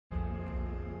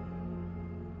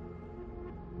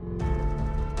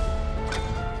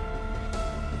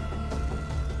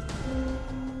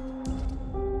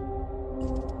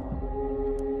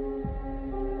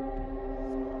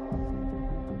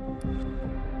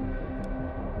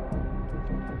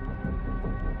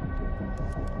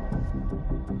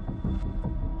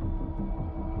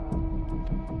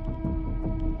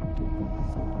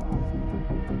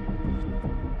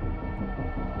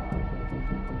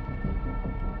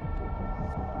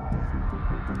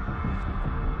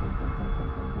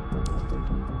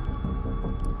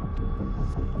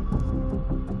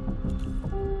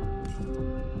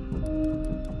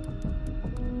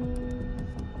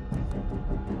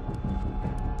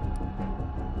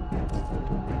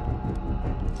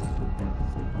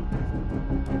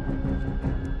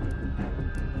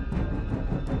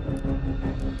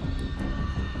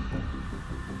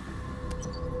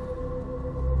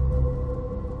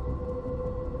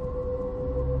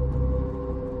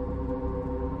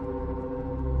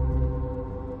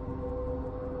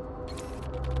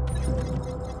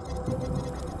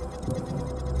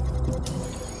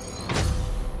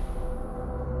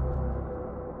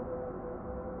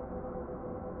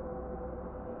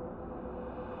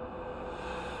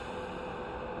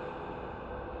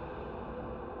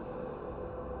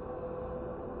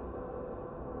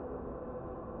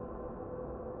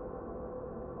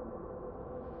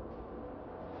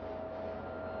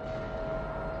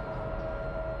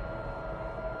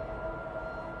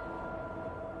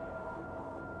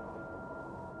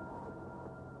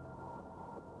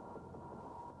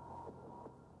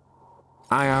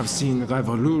I have seen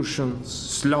revolutions,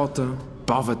 slaughter,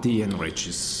 poverty, and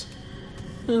riches.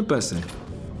 Passé.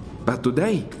 But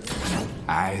today,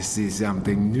 I see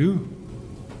something new.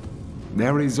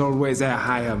 There is always a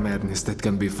higher madness that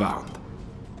can be found.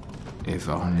 If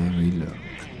only we look.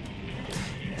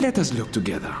 Let us look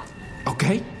together,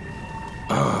 okay?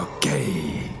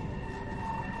 Okay.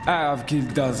 I have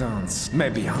killed dozens,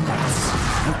 maybe hundreds.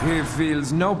 He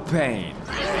feels no pain.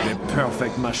 The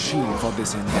perfect machine for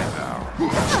this endeavor.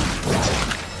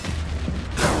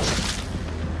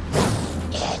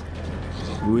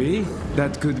 Oui,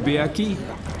 that could be a key.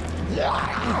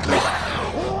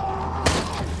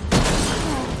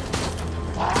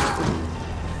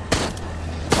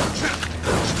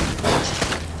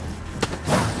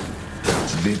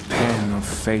 The pen of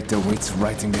fate awaits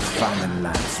writing the final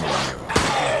line for you.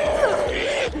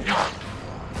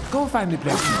 Go find the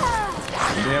place.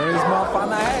 There is more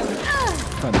fun ahead.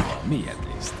 Fun for me, at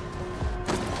least.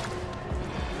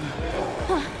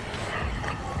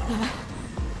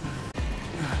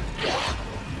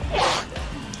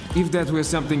 If that were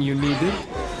something you needed,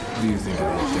 do you think I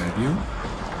would help you?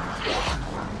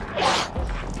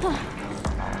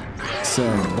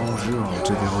 Say bonjour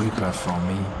to the Reaper for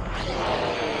me.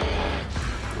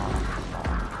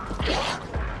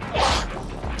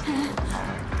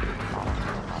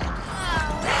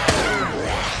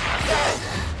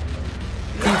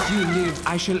 If you live,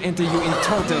 I shall enter you in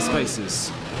Tortoise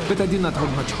races. But I do not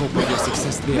hold much hope of your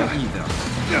success there either.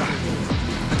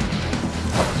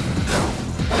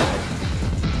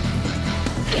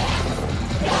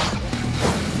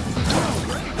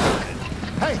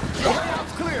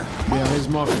 There is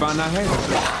more fun ahead,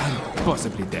 and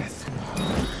possibly death.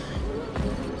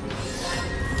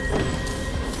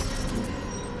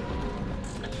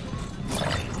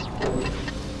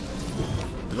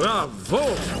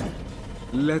 Bravo!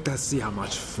 Let us see how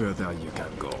much further you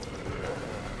can go.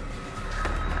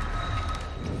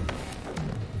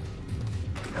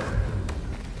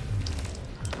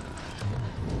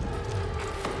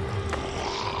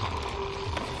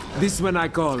 This one I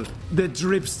call the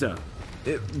dripster.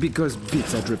 Because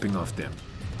bits are dripping off them.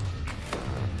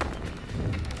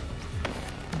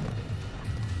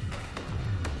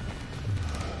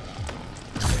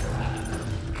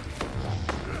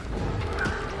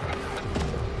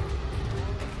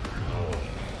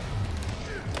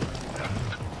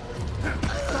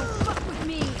 Don't fuck with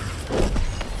me.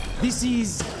 This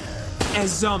is a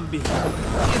zombie.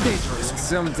 Dangerous.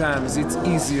 Sometimes it's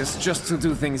easiest just to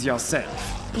do things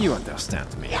yourself. You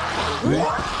understand me.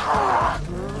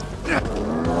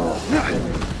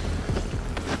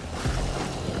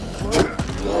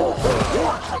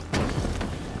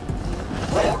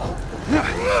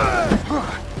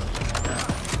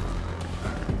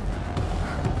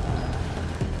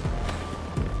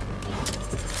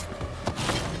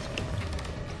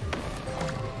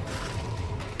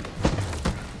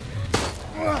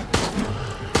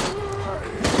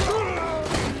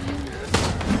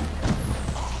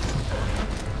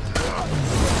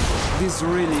 This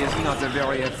really is not a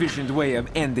very efficient way of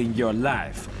ending your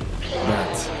life,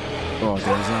 but Orders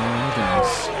are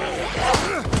orders.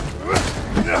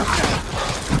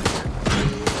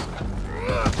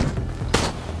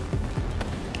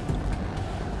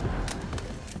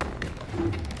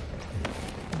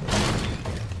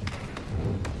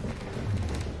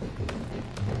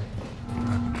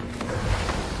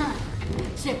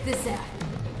 Check this out.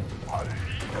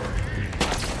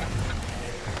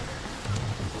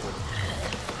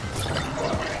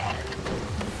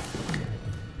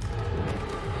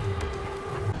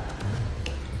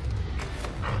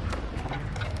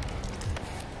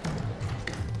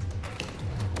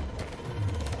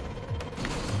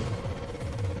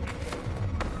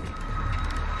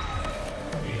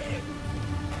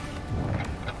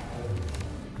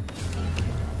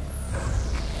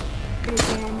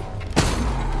 Again.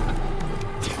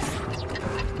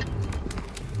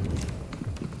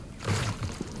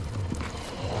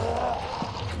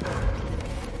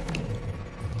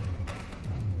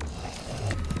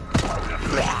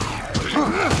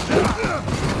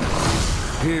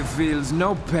 He feels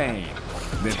no pain.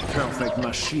 The perfect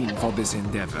machine for this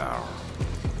endeavor.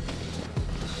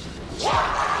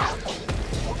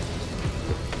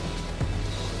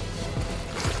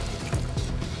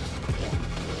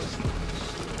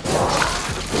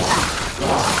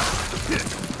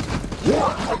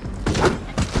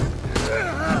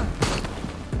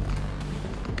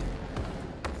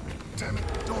 Damn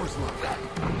it, door's locked.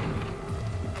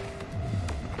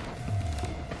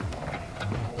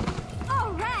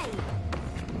 All right.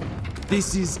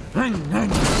 This is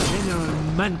General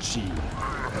Munchie.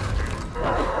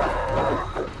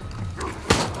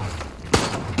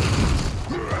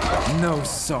 No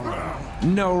sorrow,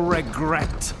 no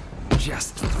regret,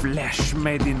 just flesh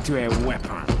made into a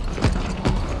weapon.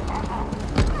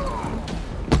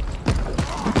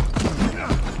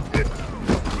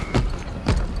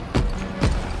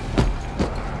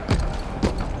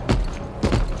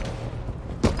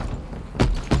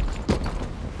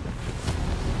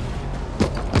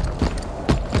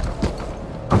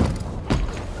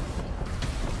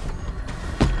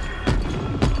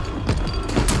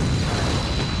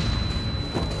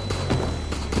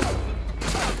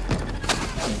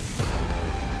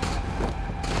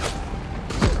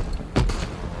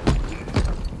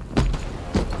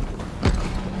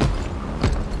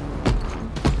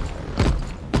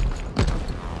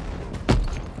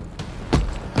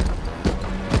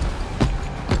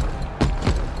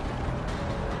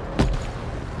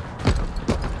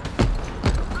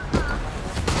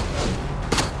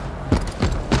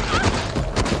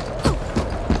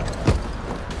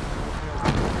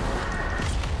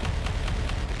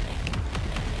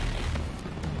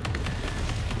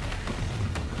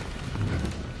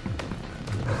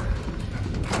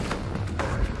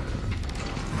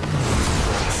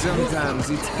 Sometimes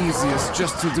it's easiest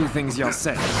just to do things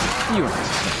yourself. You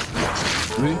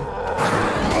understand. Me?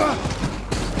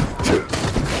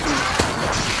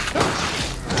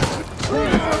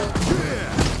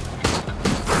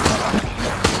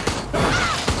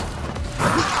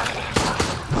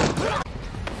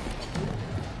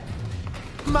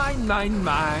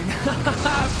 Mine.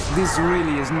 This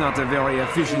really is not a very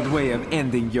efficient way of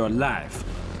ending your life.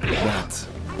 But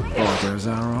orders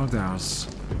are orders.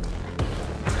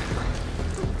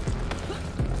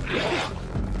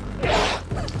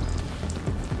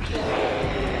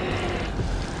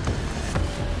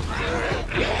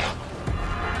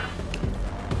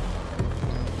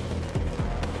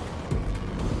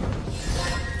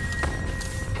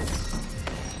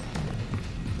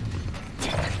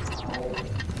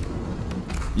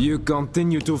 You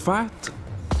continue to fight,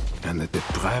 and the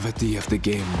depravity of the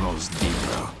game goes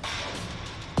deeper.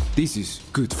 This is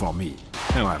good for me,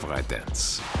 however it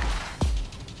ends.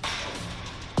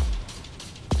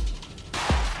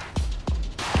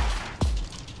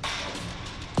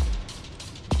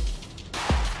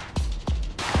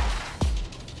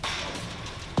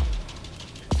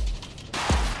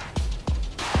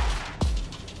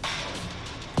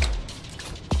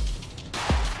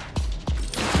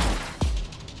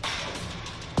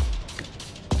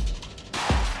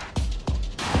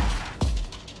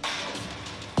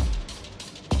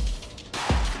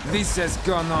 This has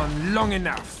gone on long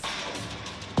enough.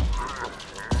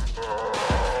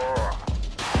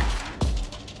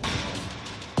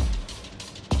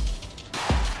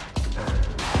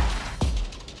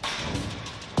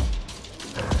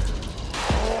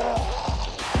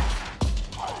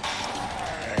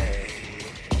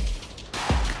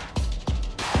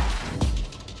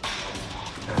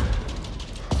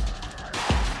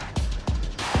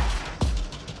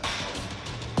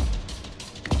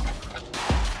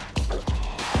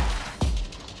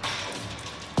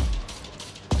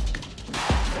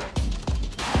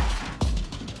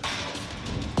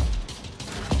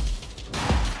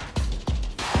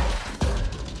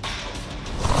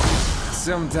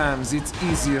 Sometimes it's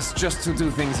easiest just to do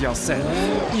things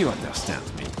yourself. You understand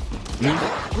me.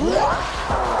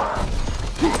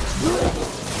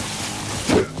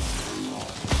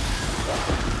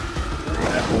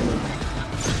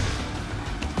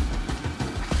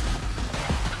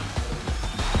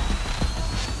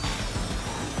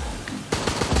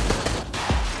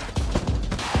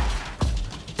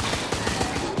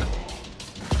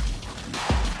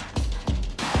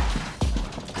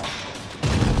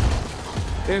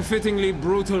 A fittingly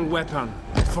brutal weapon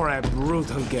for a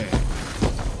brutal game.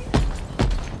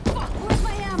 Fuck, where's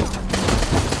my ammo?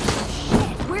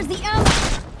 Shit, where's the ammo?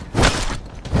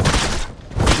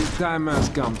 The time has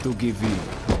come to give in.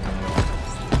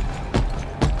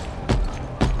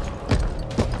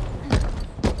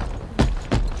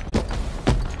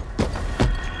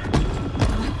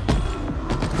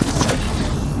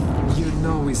 You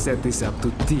know we set this up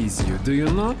to tease you, do you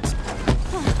not?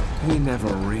 We never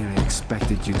really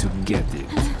expected you to get it.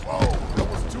 Whoa, that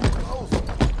was too close.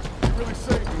 You really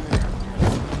saved me there.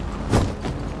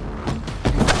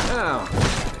 Oh.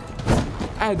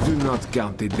 I do not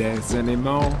count the deaths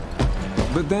anymore.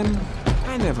 But then,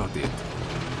 I never did.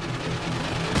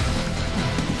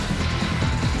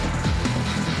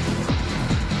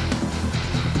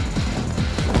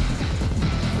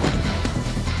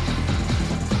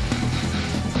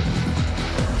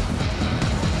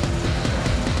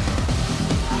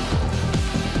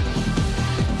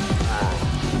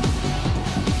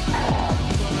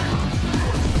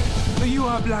 You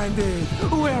are blinded.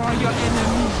 Where are your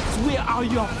enemies? Where are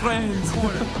your friends?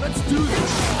 Let's do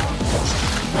this.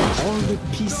 All the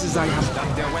pieces I have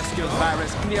done, the rescue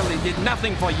virus clearly did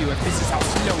nothing for you if this is how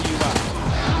slow you are.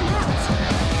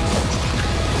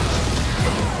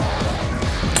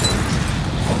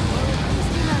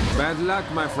 Bad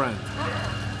luck, my friend.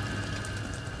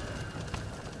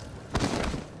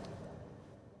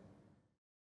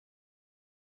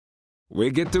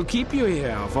 We get to keep you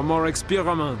here for more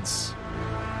experiments.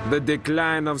 The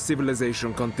decline of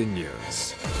civilization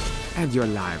continues, and your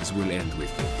lives will end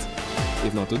with it.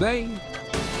 If not today,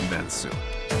 then soon.